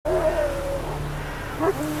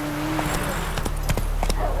Step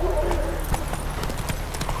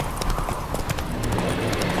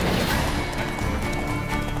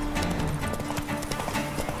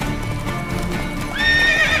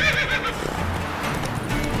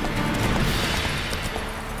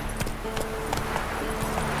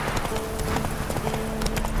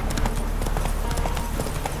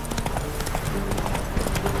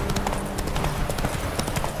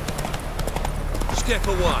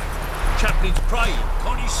away. Chaplain's praying,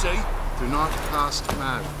 can't you see? Do not cast him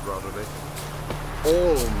out, Broderick.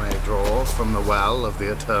 All may draw from the well of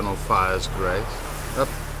the eternal fire's grace.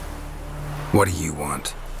 What do you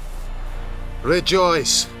want?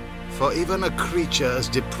 Rejoice, for even a creature as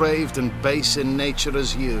depraved and base in nature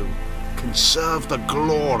as you can serve the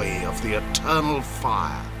glory of the eternal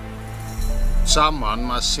fire. Someone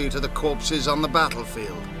must see to the corpses on the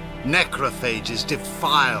battlefield. Necrophages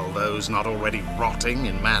defile those not already rotting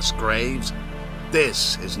in mass graves.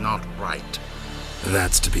 This is not right.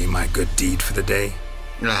 That's to be my good deed for the day?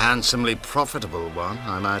 A handsomely profitable one,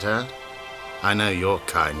 I might add. I know your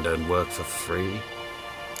kind don't work for free.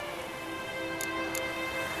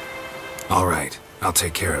 All right, I'll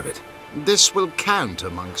take care of it. This will count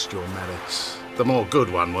amongst your merits. The more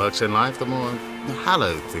good one works in life, the more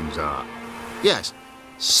hallowed things are. Yes,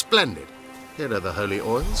 splendid. Here are the holy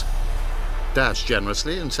oils. Dash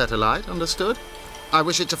generously and set alight, understood? I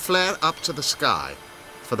wish it to flare up to the sky,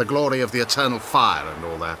 for the glory of the eternal fire and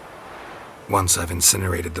all that. Once I've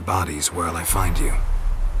incinerated the bodies, where'll I find you?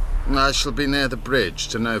 I shall be near the bridge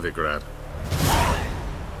to Novigrad.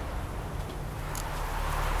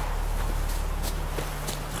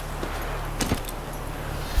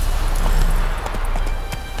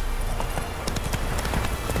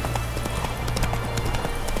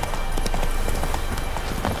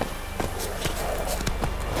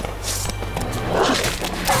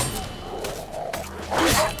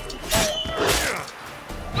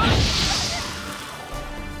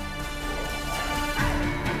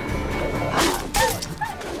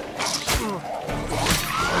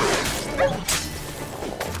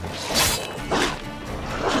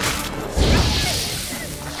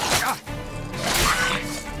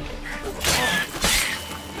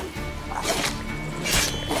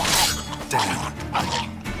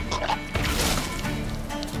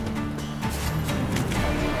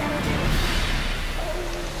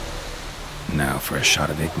 Now for a shot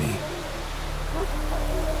of Igni.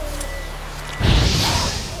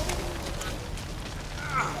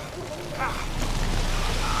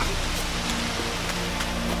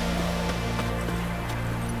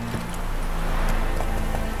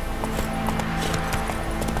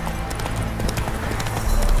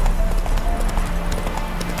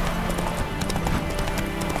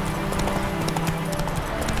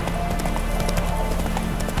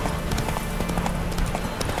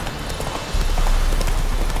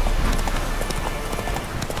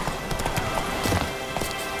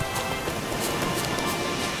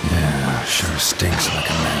 Stinks like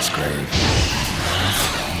a mass grave.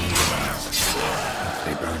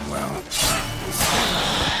 They burn well.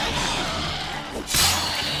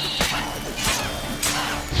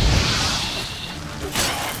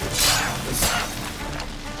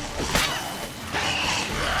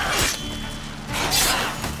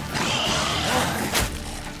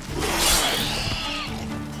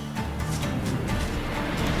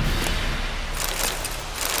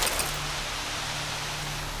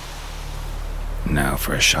 Now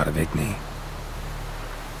for a shot of Igni.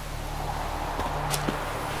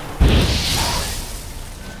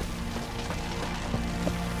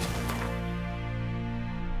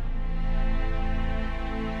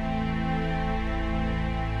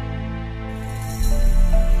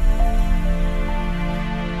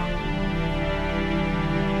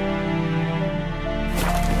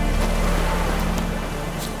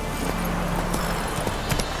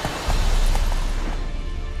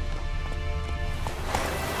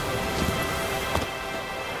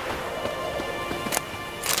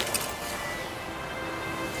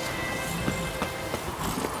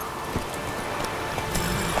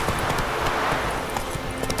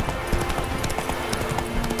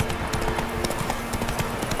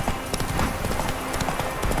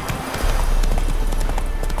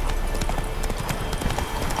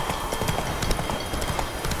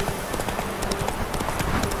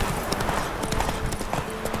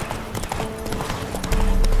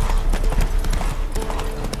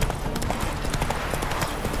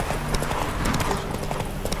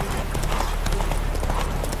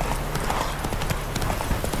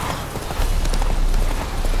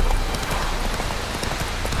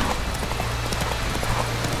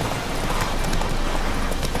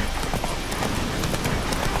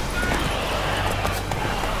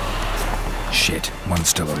 One's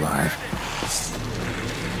still alive.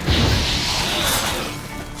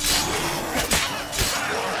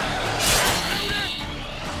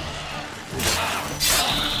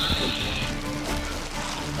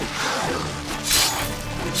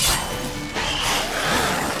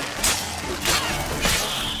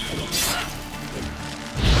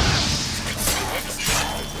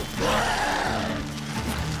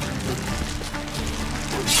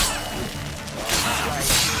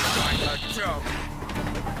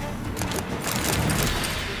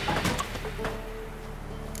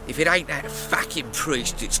 If it ain't that fucking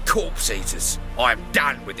priest, it's corpse eaters. I'm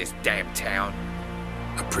done with this damn town.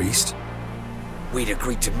 A priest? We'd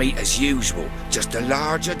agreed to meet as usual, just a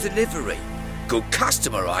larger delivery. Good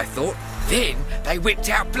customer, I thought. Then they whipped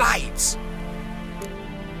out blades.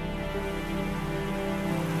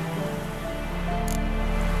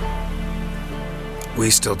 We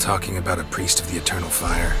still talking about a priest of the eternal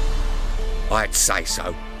fire? I'd say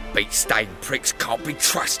so. Beat-stained pricks can't be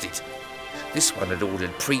trusted. This one had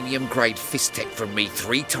ordered premium-grade fist-tech from me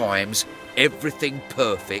 3 times, everything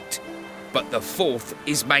perfect. But the 4th,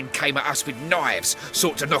 his man came at us with knives,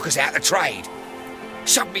 sought to knock us out of trade.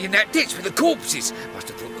 Shoved me in that ditch with the corpses. Must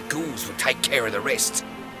have thought the ghouls would take care of the rest.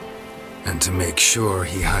 And to make sure,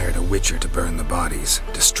 he hired a witcher to burn the bodies,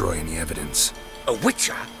 destroy any evidence. A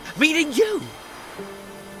witcher? Meaning you?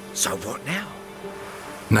 So what now?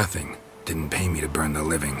 Nothing. Didn't pay me to burn the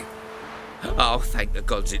living. Oh, thank the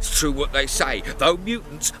gods it's true what they say. Though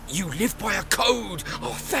mutants, you live by a code.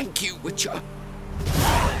 Oh, thank you, Witcher.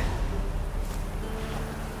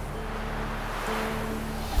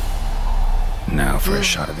 Now for a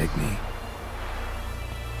shot of Igni.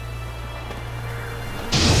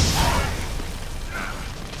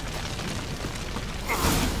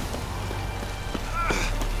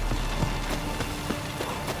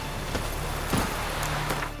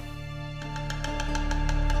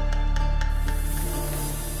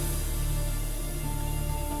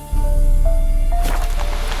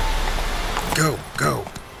 Go, go.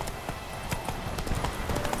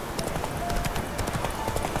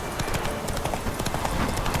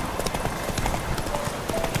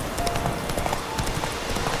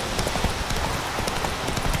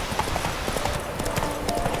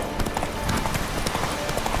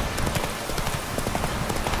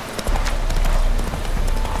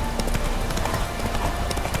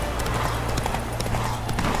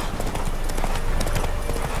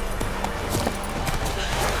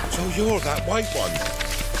 You're that white one.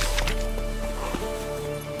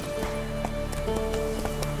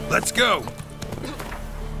 Let's go.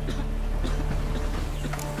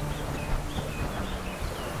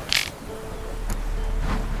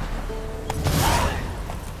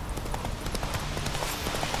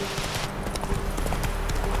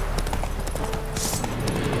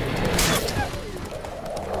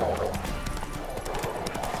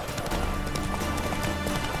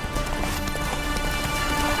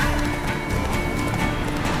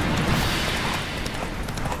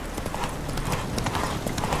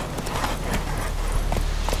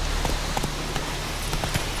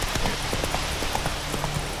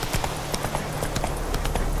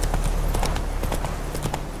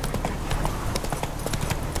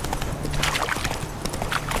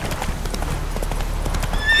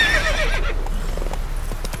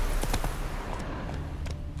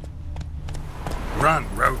 Run,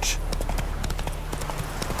 Roach.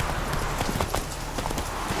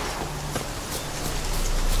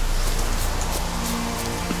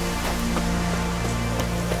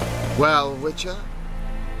 Well, Witcher,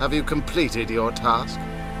 have you completed your task?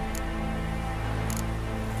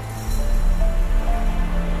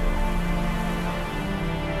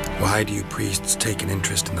 Why do you priests take an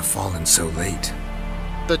interest in the fallen so late?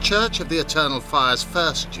 The Church of the Eternal Fire's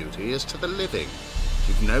first duty is to the living.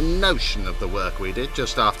 You've no notion of the work we did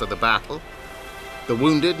just after the battle. The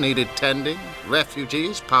wounded needed tending,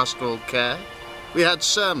 refugees, pastoral care. We had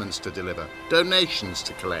sermons to deliver, donations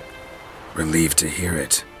to collect. Relieved to hear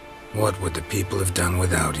it. What would the people have done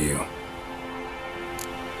without you?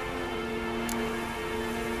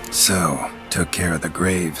 So, took care of the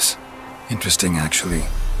graves. Interesting, actually.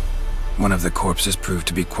 One of the corpses proved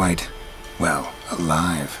to be quite, well,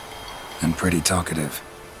 alive. And pretty talkative.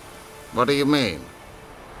 What do you mean?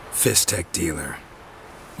 Fist-tech dealer.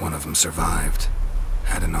 One of them survived.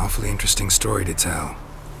 Had an awfully interesting story to tell.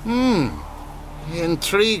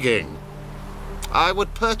 Intriguing. I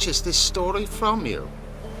would purchase this story from you.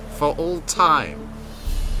 For all time.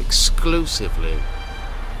 Exclusively.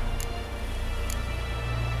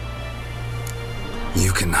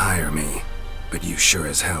 You can hire me, but you sure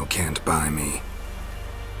as hell can't buy me.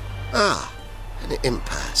 Ah, an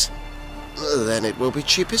impasse. Then it will be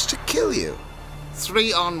cheapest to kill you.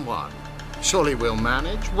 3 on 1. Surely we'll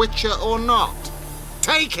manage, Witcher or not.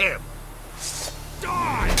 Take him!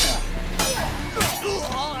 Die!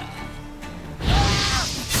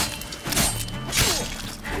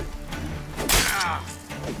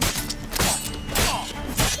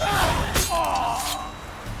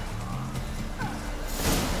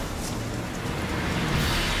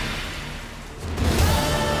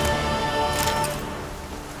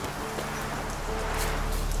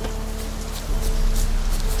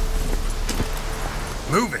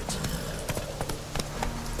 Move it!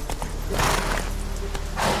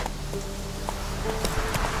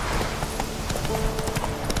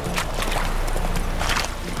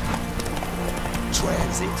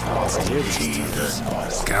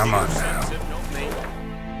 Come on now.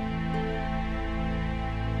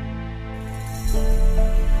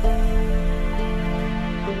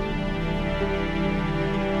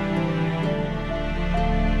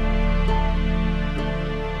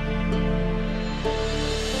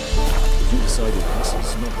 If you decided this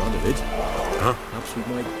is not one of it, perhaps we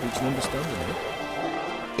might reach an understanding of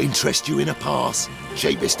it. Interest you in a pass?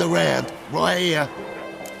 Cheapest around, right here.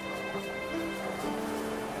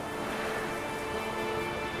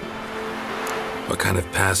 What kind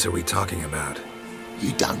of pass are we talking about?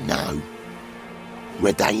 You don't know.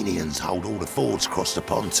 Redanians hold all the fords across the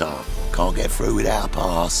Pontar. Can't get through without a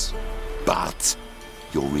pass. But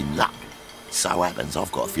you're in luck. So happens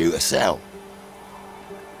I've got a few to sell.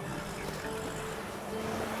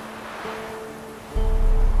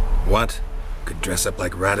 What? Could dress up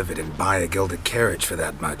like Radovid and buy a gilded carriage for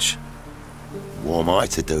that much. What am I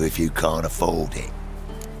to do if you can't afford it?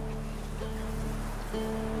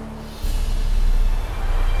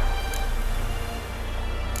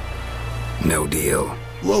 No deal.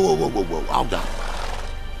 Whoa, hold up.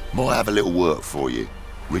 Might have a little work for you.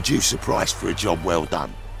 Reduce the price for a job well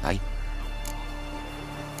done, eh?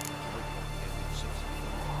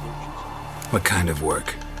 What kind of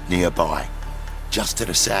work? Nearby. Just to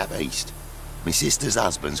the southeast. My sister's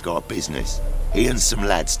husband's got a business. He and some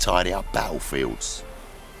lads tidy up battlefields.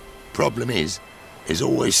 Problem is, there's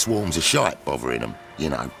always swarms of shite bothering them. You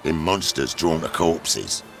know, them monsters drawn to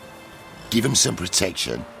corpses. Give them some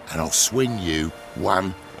protection, and I'll swing you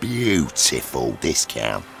one beautiful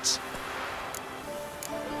discount.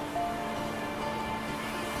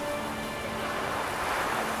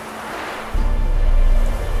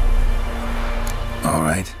 All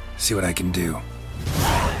right, see what I can do.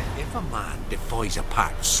 If a man defies a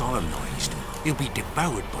pact solemnized, he'll be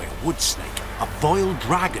devoured by a wood snake, a vile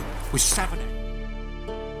dragon with 7 heads.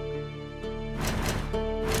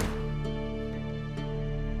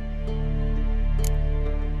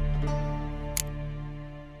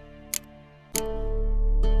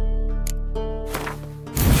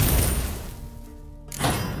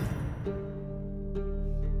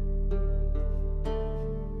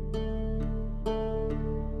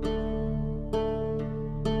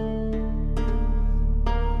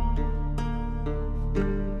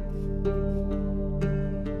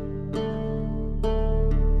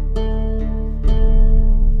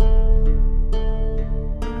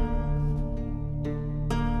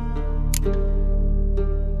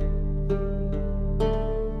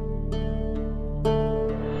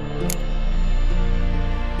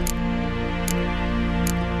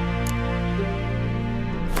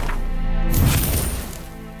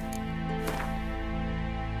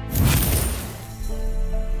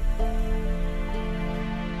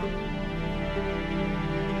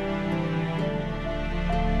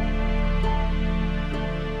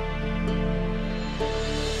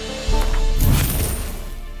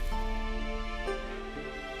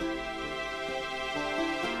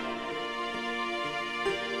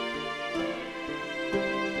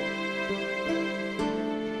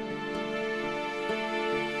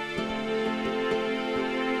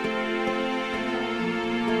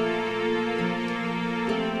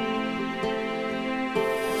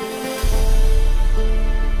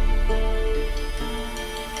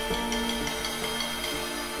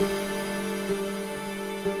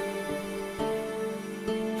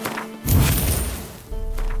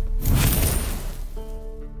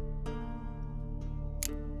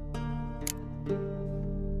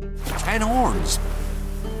 Horns.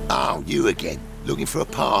 Oh, you again. Looking for a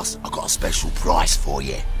pass? I've got a special price for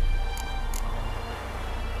you.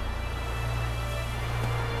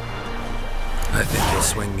 I think you'll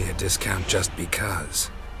swing me a discount just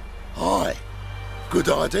because. Aye. Good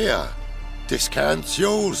idea. Discount's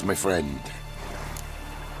yours, my friend.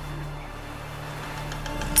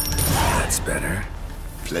 That's better.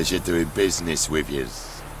 Pleasure doing business with yous.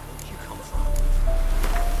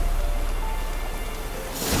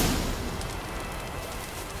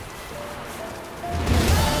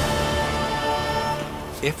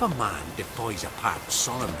 If a man defies a pact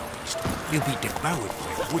solemnized, he'll be devoured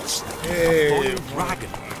by a wood snake, a boiled dragon.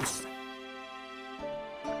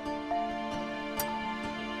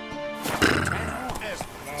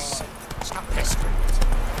 Stop pestering.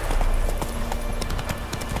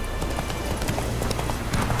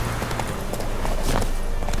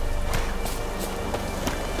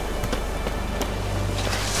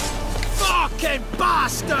 Fucking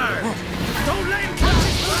bastard! Don't let him catch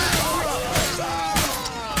his breath!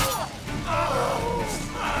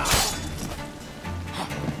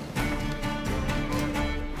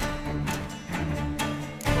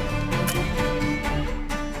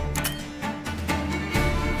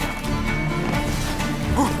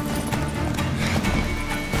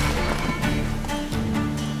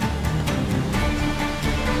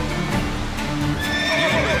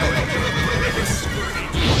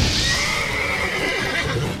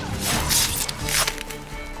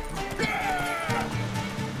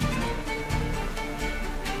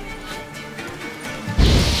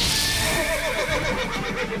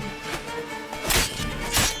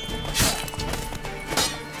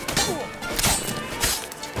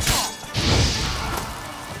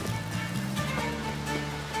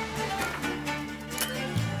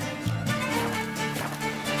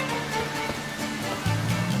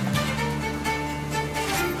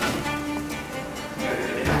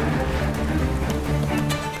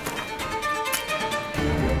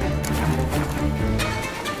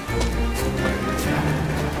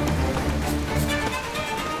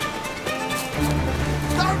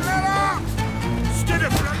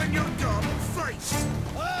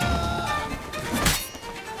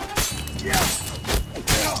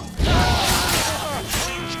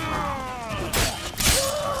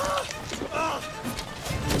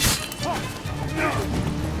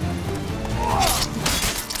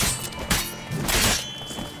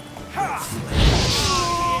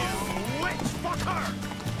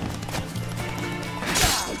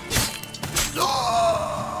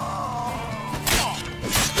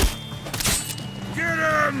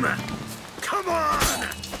 Come on!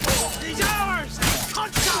 He's ours!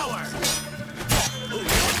 Cunt's ours!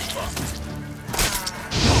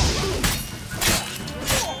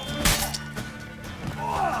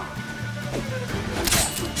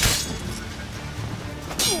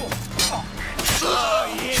 Oh,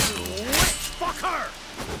 you witch fucker!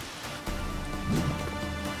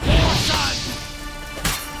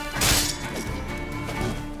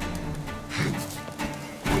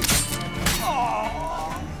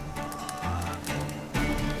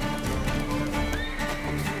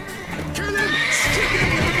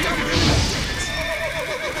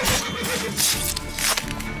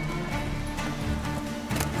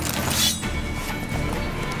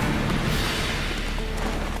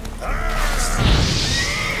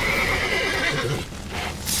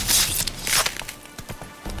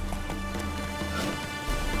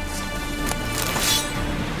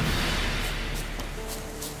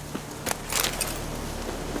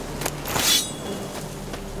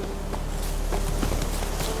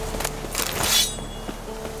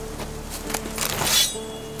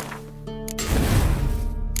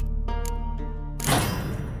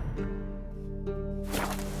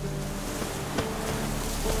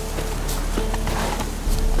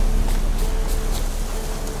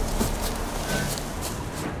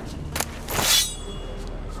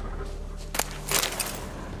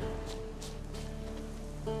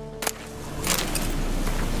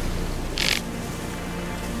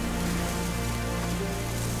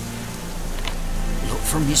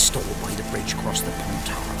 From his store by the bridge across the pond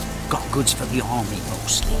tower. Got goods for the army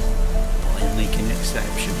mostly, but I'll make an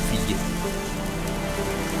exception for you.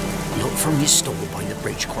 Look from his store by the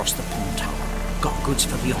bridge across the pond tower. Got goods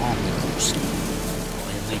for the army mostly,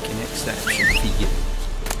 but I'll make an exception for you.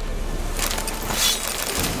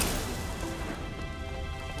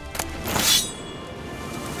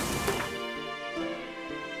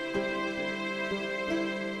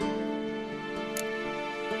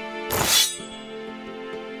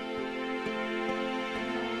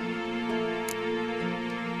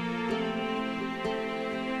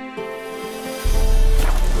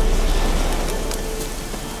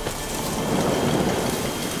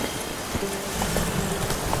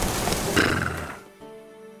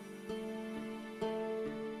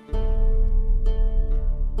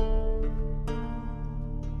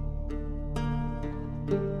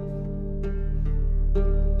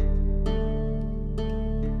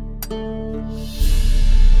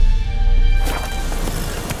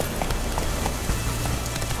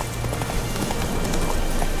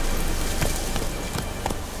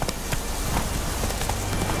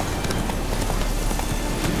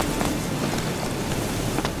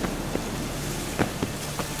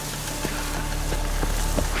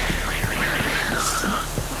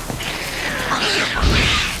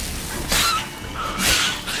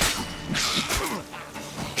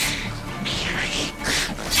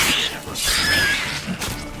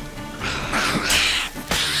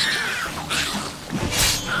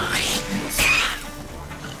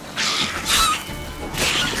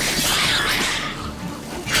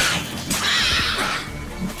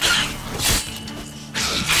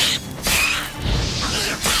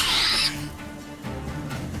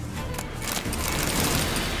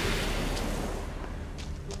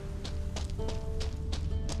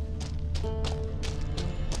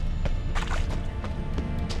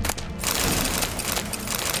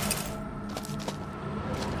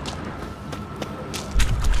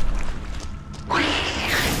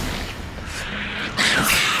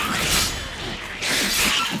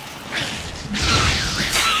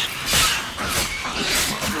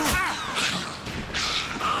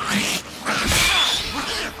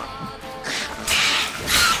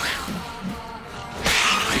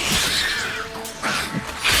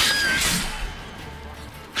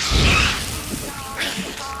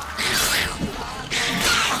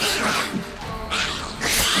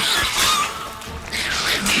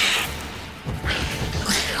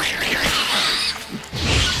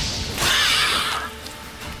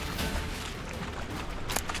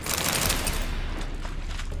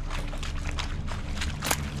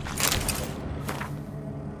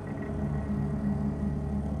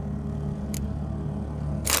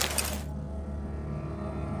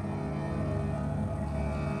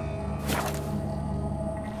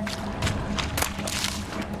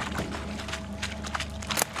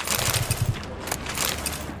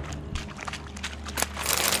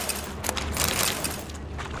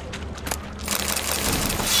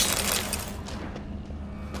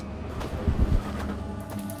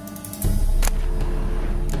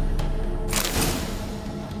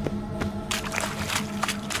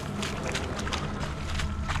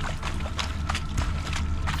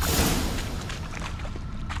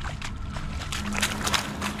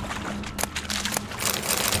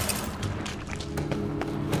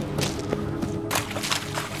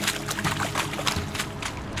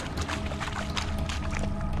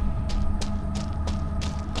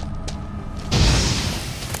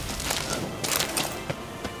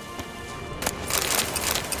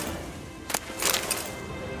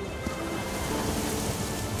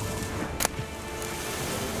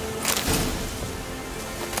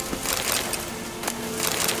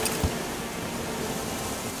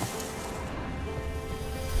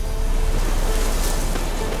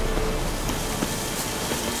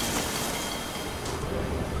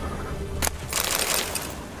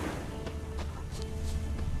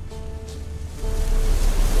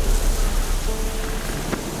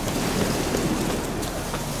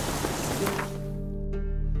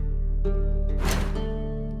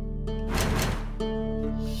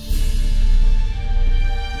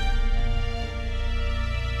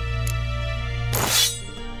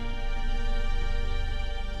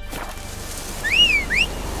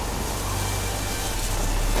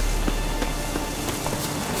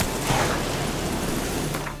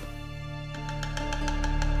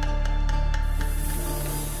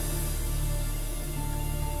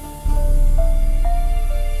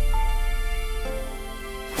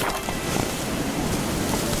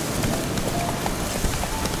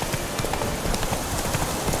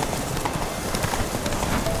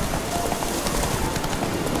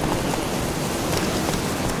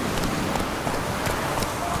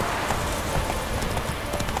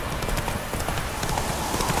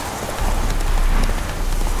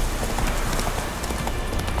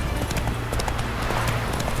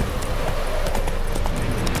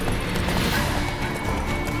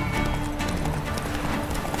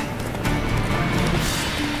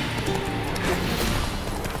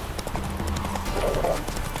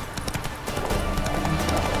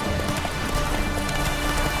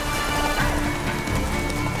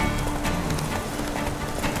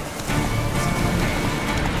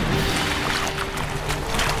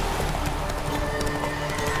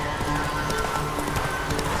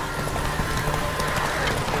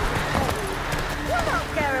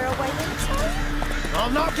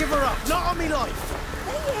 me life.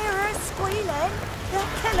 They hear her squealing.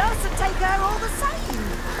 They'll kill us and take her all the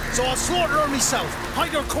same. So I'll slaughter her myself, hide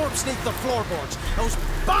her corpse beneath the floorboards. Those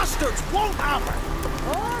bastards won't have her.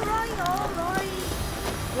 All right, all right.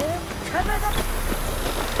 We'll cover the...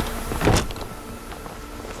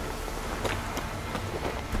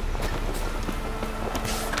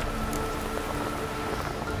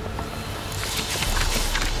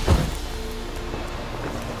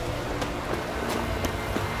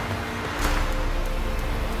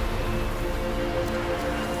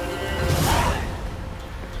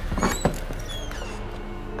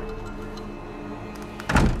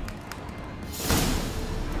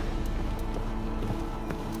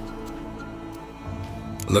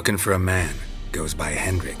 Looking for a man. Goes by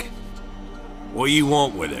Hendrik. What do you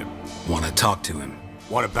want with him? Want to talk to him.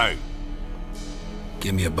 What about?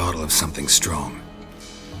 Give me a bottle of something strong.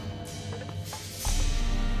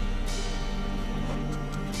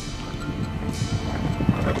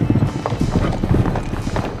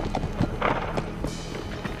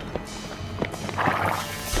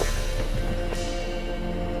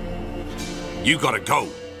 You gotta go.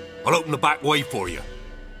 I'll open the back way for you.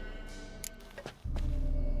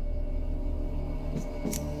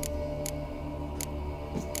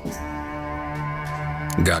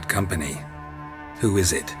 Got company. Who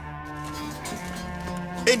is it?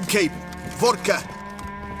 Innkeep, vodka.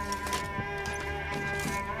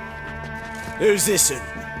 Who's this in?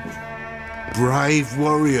 Brave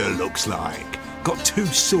warrior, looks like. Got 2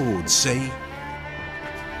 swords, see?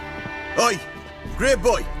 Oi, grey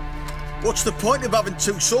boy. What's the point of having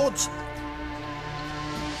 2 swords?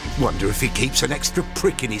 Wonder if he keeps an extra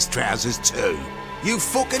prick in his trousers too. You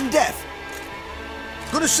fucking deaf.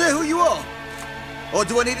 Gonna say who you are? Or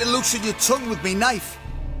do I need to loosen your tongue with me knife?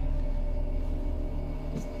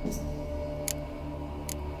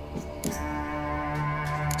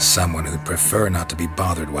 Someone who'd prefer not to be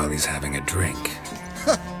bothered while he's having a drink.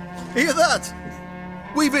 Hear that?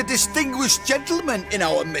 We've a distinguished gentleman in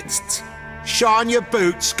our midst. Shine your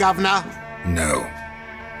boots, governor. No.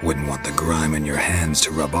 Wouldn't want the grime in your hands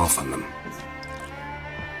to rub off on them.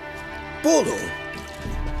 Bolo,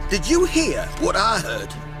 did you hear what I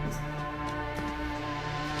heard?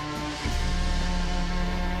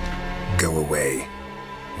 Go away,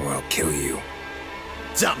 or I'll kill you.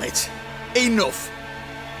 Damn it. Enough.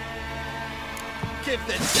 Give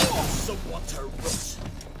the dog someone to rot.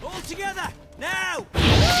 All together, now!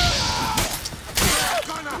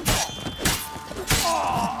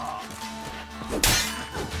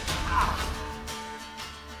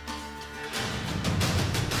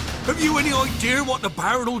 Have you any idea what the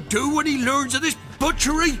Baron will do when he learns of this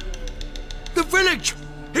butchery? The village!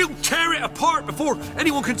 He'll tear it apart before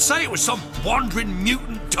anyone can say it was some wandering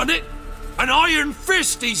mutant done it. An iron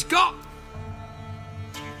fist he's got!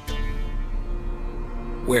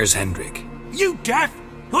 Where's Hendrik? You deaf?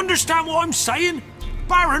 Understand what I'm saying?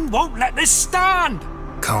 Baron won't let this stand!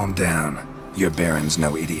 Calm down. Your Baron's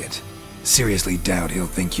no idiot. Seriously doubt he'll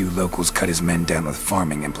think you locals cut his men down with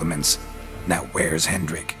farming implements. Now where's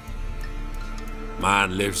Hendrik?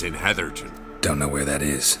 Man lives in Heatherton. Don't know where that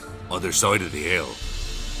is. Other side of the hill.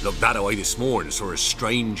 Looked that away this morning, saw a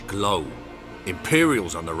strange glow.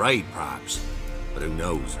 Imperials on the raid, perhaps. But who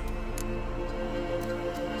knows?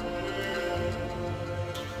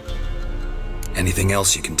 Anything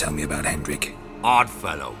else you can tell me about Hendrik? Odd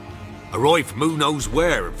fellow. Arrived from who knows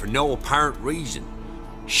where and for no apparent reason.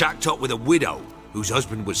 Shacked up with a widow whose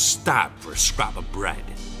husband was stabbed for a scrap of bread.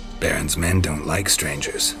 Baron's men don't like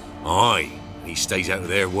strangers. Aye, he stays out of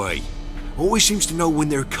their way. Always seems to know when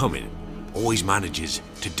they're coming. Always manages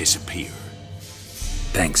to disappear.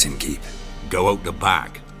 Thanks, Innkeep. Go out the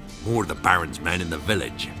back. More of the Baron's men in the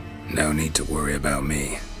village. No need to worry about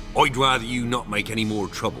me. I'd rather you not make any more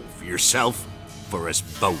trouble for yourself, for us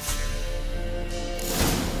both.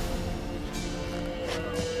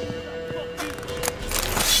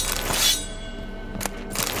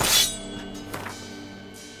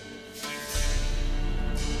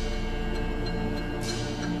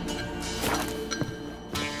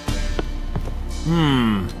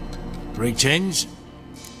 Greetings.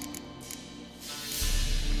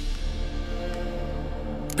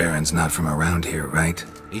 Baron's not from around here, right?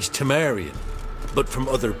 He's Temerian, but from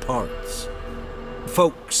other parts.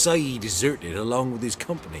 Folk say he deserted along with his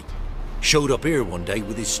company. Showed up here one day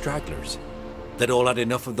with his stragglers. They'd all had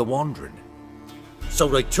enough of the wandering. So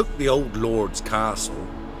they took the old lord's castle,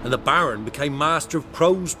 and the Baron became master of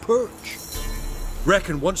Crow's Perch.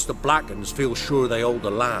 Reckon once the Blackens feel sure they hold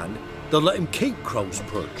the land, they'll let him keep Crow's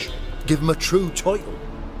Perch. Give him a true title.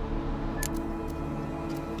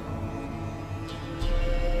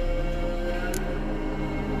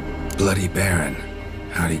 Bloody Baron.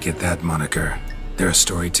 How'd he get that moniker? There a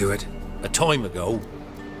story to it? A time ago,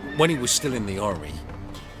 when he was still in the army,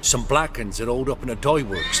 some Blackens had holed up in a dye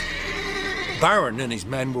works. Baron and his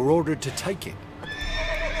men were ordered to take it.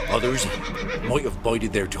 Others might have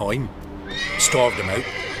bided their time, starved him out,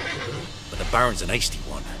 but the Baron's an hasty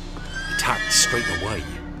one. Attacked straight away.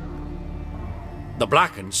 The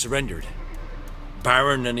Blackens surrendered.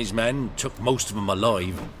 Baron and his men took most of them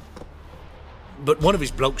alive, but one of his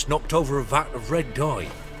blokes knocked over a vat of red dye.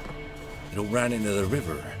 It all ran into the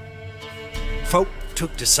river. Folk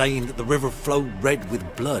took to saying that the river flowed red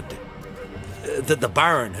with blood, that the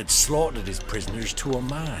Baron had slaughtered his prisoners to a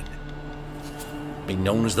man. Been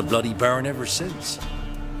known as the Bloody Baron ever since.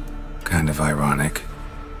 Kind of ironic.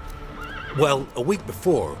 Well, a week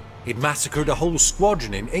before, he'd massacred a whole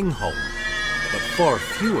squadron in Ingholm, but far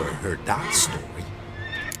fewer heard that story.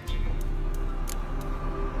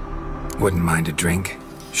 Wouldn't mind a drink?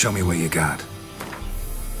 Show me what you got.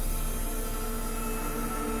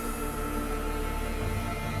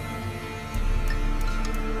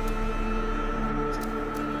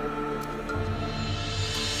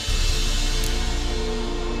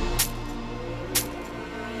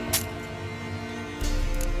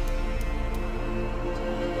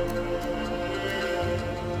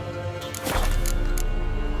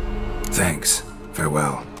 Thanks.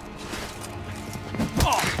 Farewell.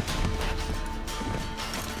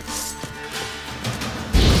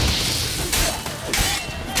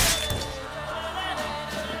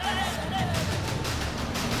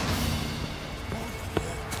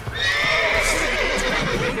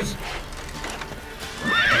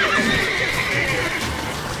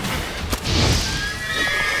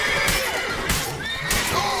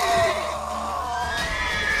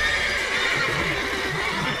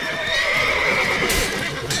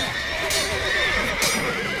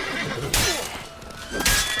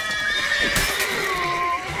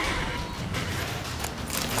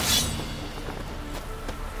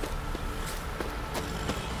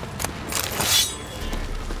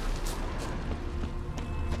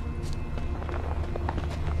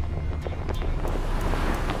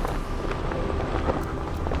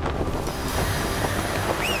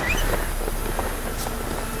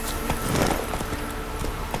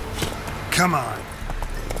 Come on.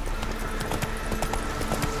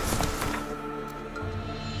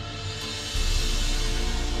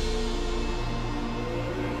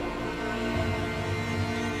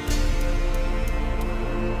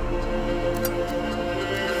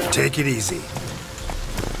 Take it easy.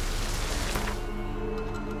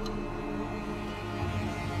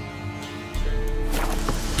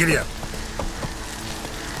 Giddy up.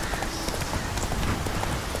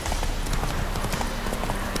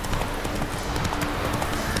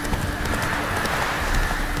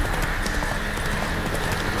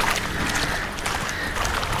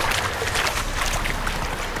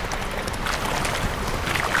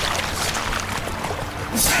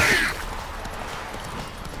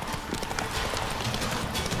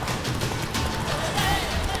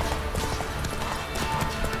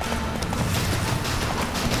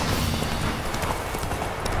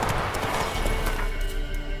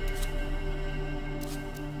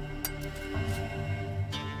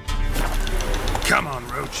 Come on,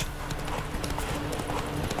 Roach.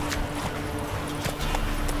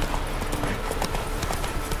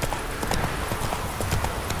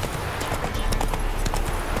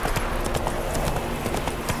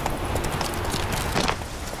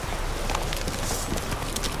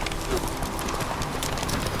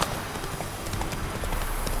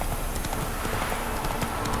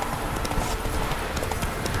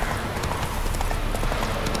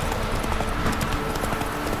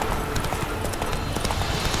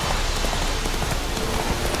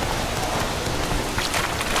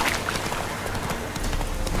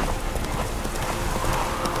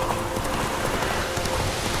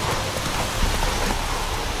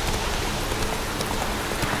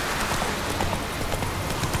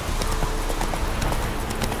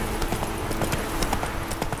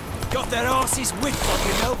 Their asses with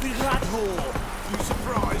fucking helping lad whore. You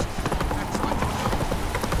surprised?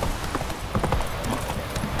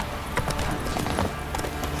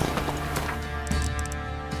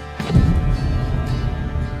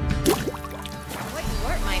 What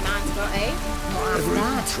work my man's got, eh? Not after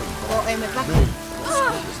that. Brought in with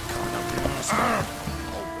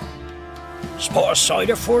black. Spot a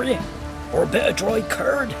cider for you? Or a bit of dry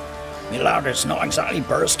curd? Me lad, it's not exactly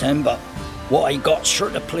bursting, but what I got's sure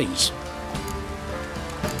to please.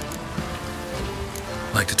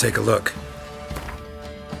 Like to take a look.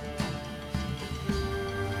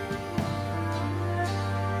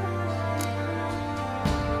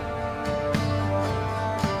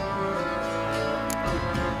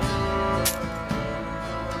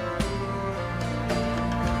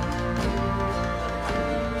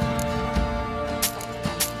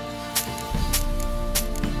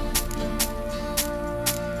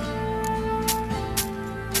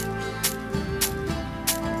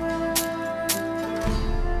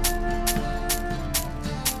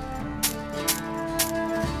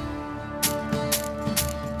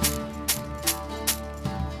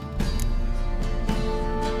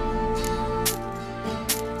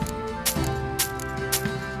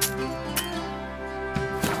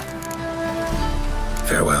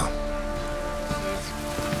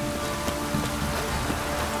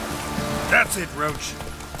 Roach.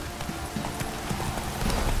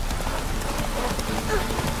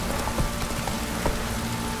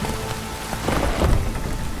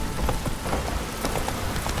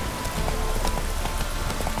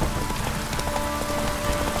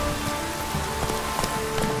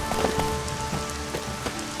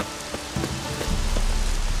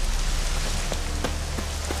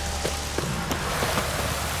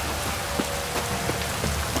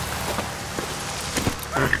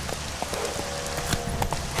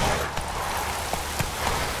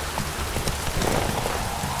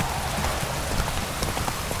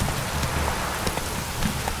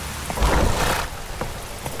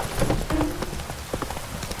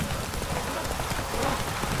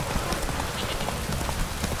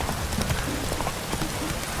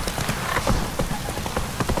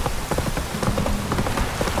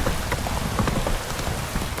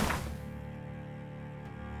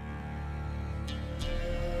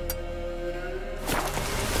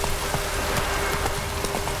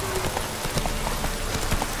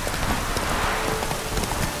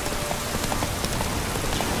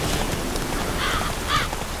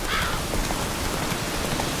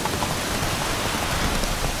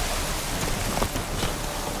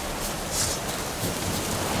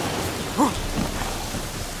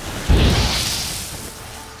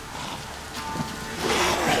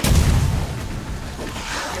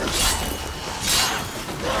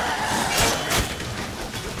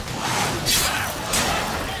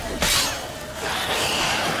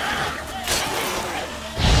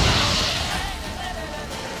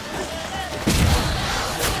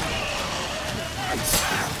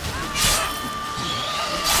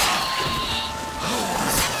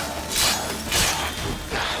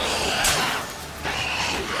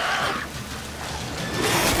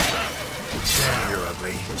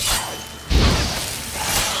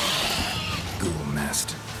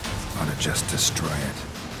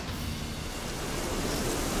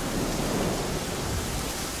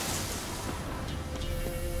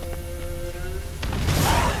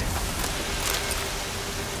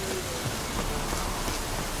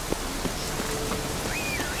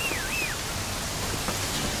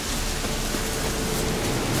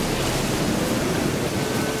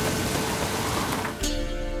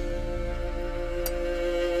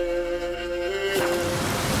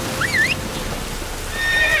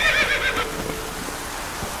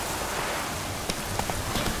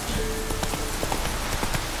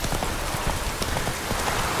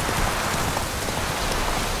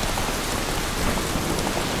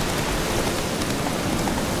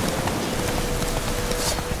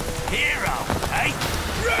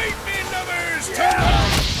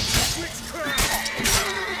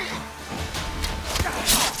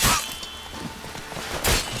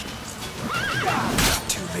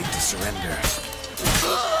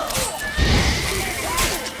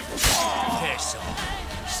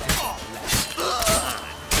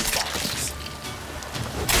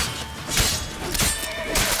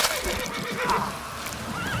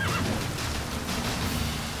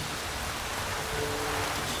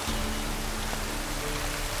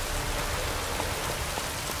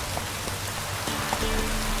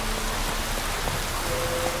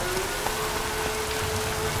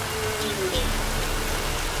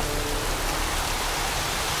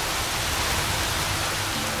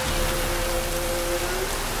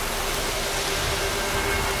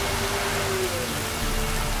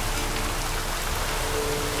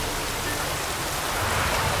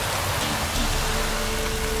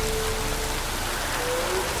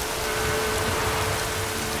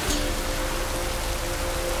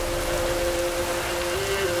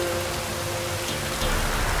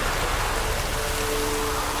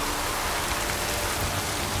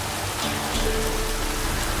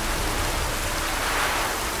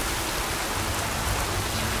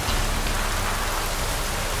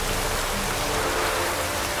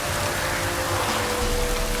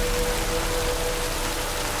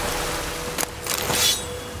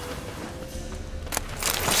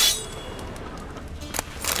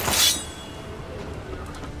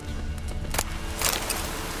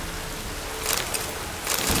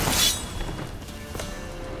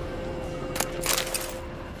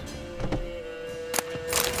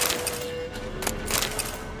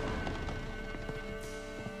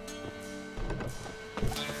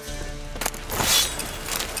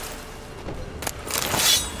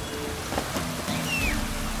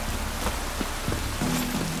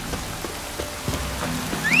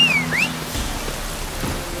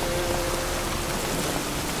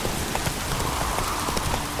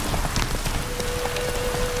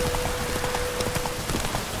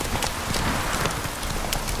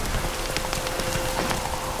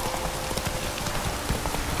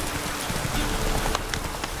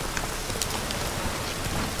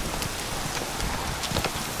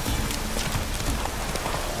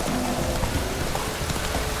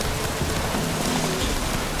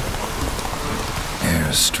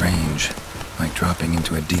 dropping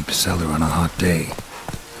into a deep cellar on a hot day.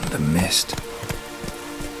 And the mist.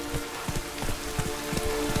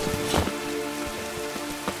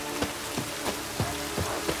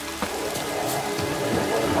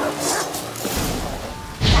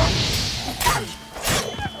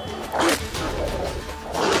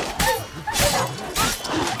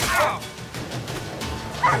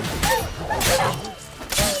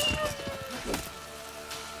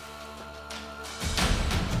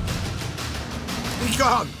 Be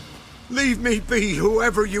gone! Leave me be,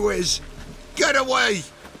 whoever you is! Get away!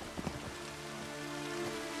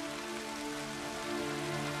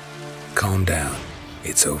 Calm down.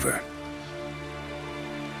 It's over.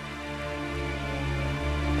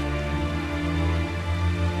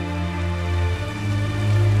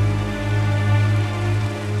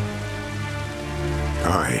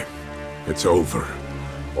 Aye, it's over.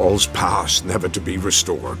 All's past, never to be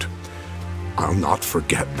restored. I'll not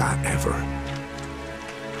forget that ever.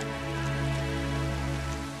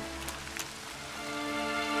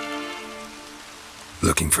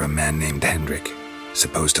 Looking for a man named Hendrik,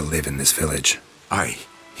 supposed to live in this village. Aye,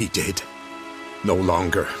 he did. No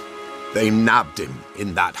longer. They nabbed him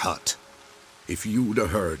in that hut. If you'd have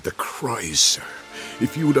heard the cries, sir,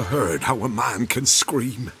 if you'd have heard how a man can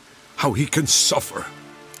scream, how he can suffer.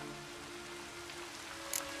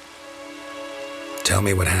 Tell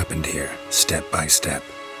me what happened here, step by step.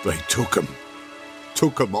 They took him.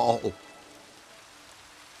 Took him all.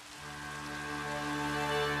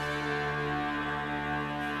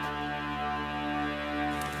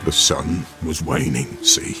 The sun was waning,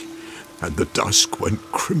 see, and the dusk went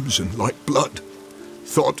crimson like blood.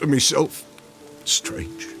 Thought to myself,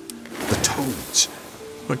 strange, the toads,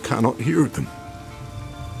 I cannot hear them.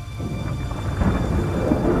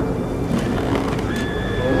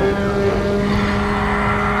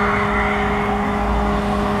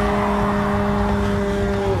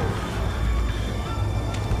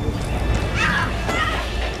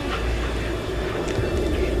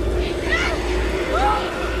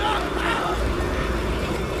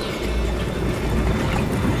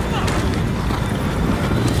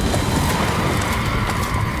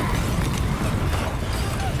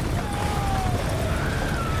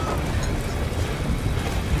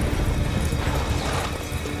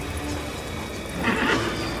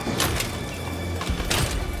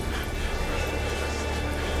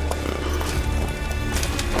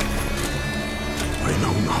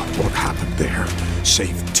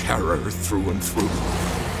 Save terror through and through.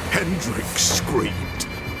 Hendrik screamed.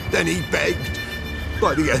 Then he begged.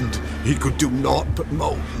 By the end, he could do naught but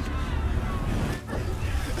moan.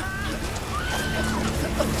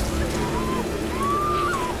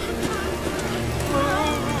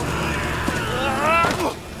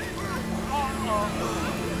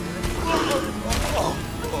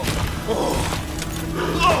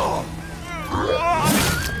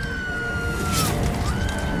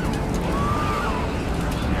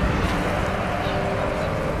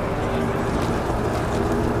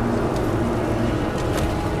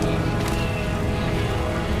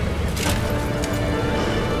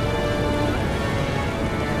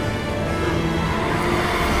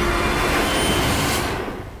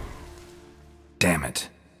 Damn it.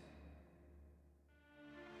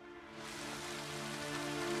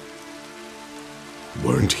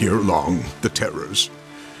 Weren't here long, the terrors.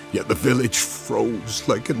 Yet the village froze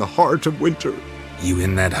like in the heart of winter. You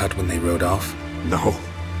in that hut when they rode off? No,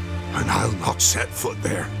 and I'll not set foot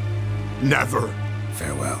there. Never.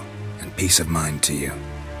 Farewell, and peace of mind to you.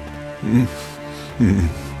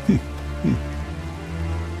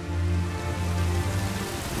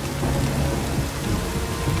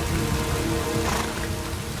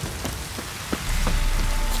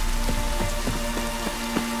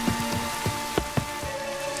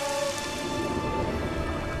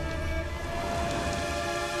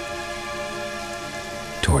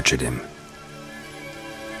 Tortured him.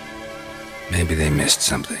 Maybe they missed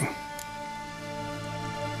something.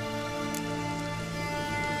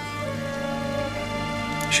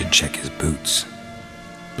 Should check his boots.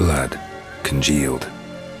 Blood, congealed.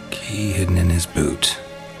 Key hidden in his boot.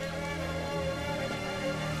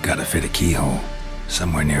 Gotta fit a keyhole.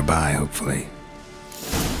 Somewhere nearby, hopefully.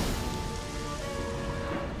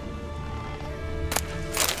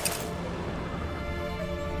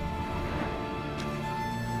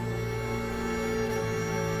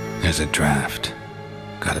 There's a draft.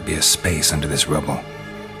 Gotta be a space under this rubble.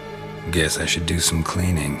 Guess I should do some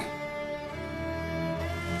cleaning.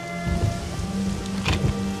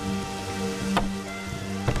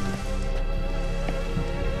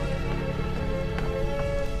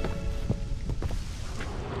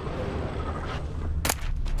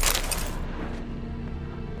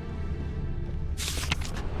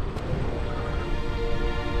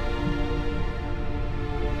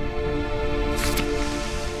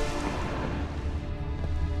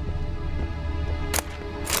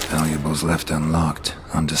 was left unlocked,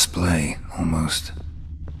 on display, almost.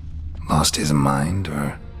 Lost his mind,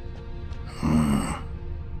 or...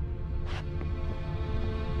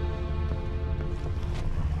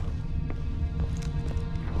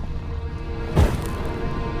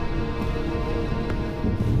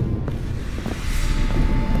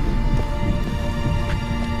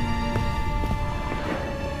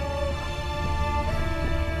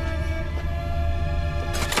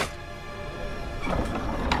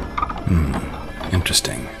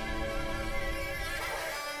 Interesting.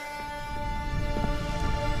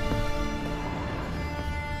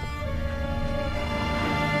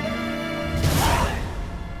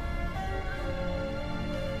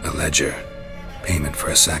 A ledger. Payment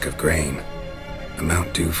for a sack of grain.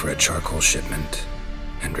 Amount due for a charcoal shipment.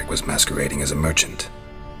 Hendrik was masquerading as a merchant.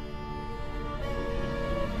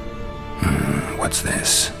 What's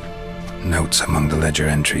this? Notes among the ledger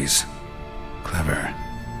entries. Clever.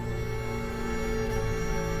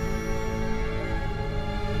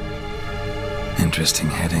 Interesting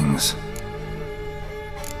headings.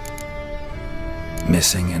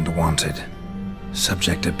 Missing and wanted.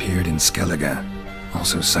 Subject appeared in Skellige.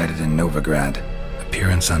 Also sighted in Novigrad.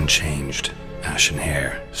 Appearance unchanged. Ashen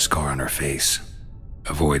hair. Scar on her face.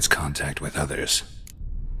 Avoids contact with others.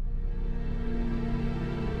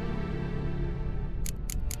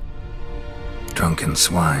 Drunken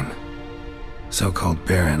swine. So-called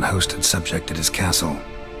Baron hosted subject at his castle.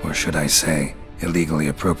 Or should I say, illegally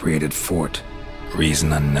appropriated fort.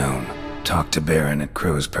 Reason unknown. Talked to Baron at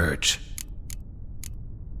Crow's Perch.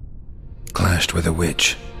 Clashed with a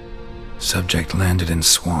witch. Subject landed in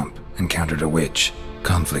swamp, encountered a witch.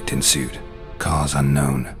 Conflict ensued. Cause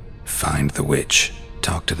unknown. Find the witch.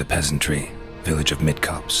 Talk to the peasantry. Village of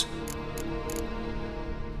Midcops.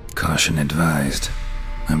 Caution advised.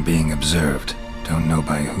 I'm being observed. Don't know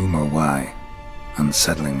by whom or why.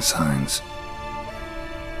 Unsettling signs.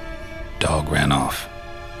 Dog ran off.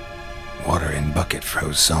 Water in bucket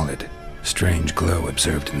froze solid. Strange glow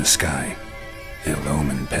observed in the sky. Ill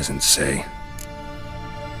omen, peasants say.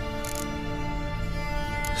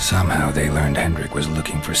 Somehow they learned Hendrik was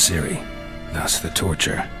looking for Ciri, thus the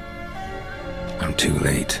torture. I'm too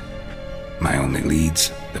late. My only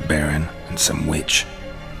leads, the Baron and some witch.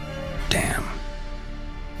 Damn.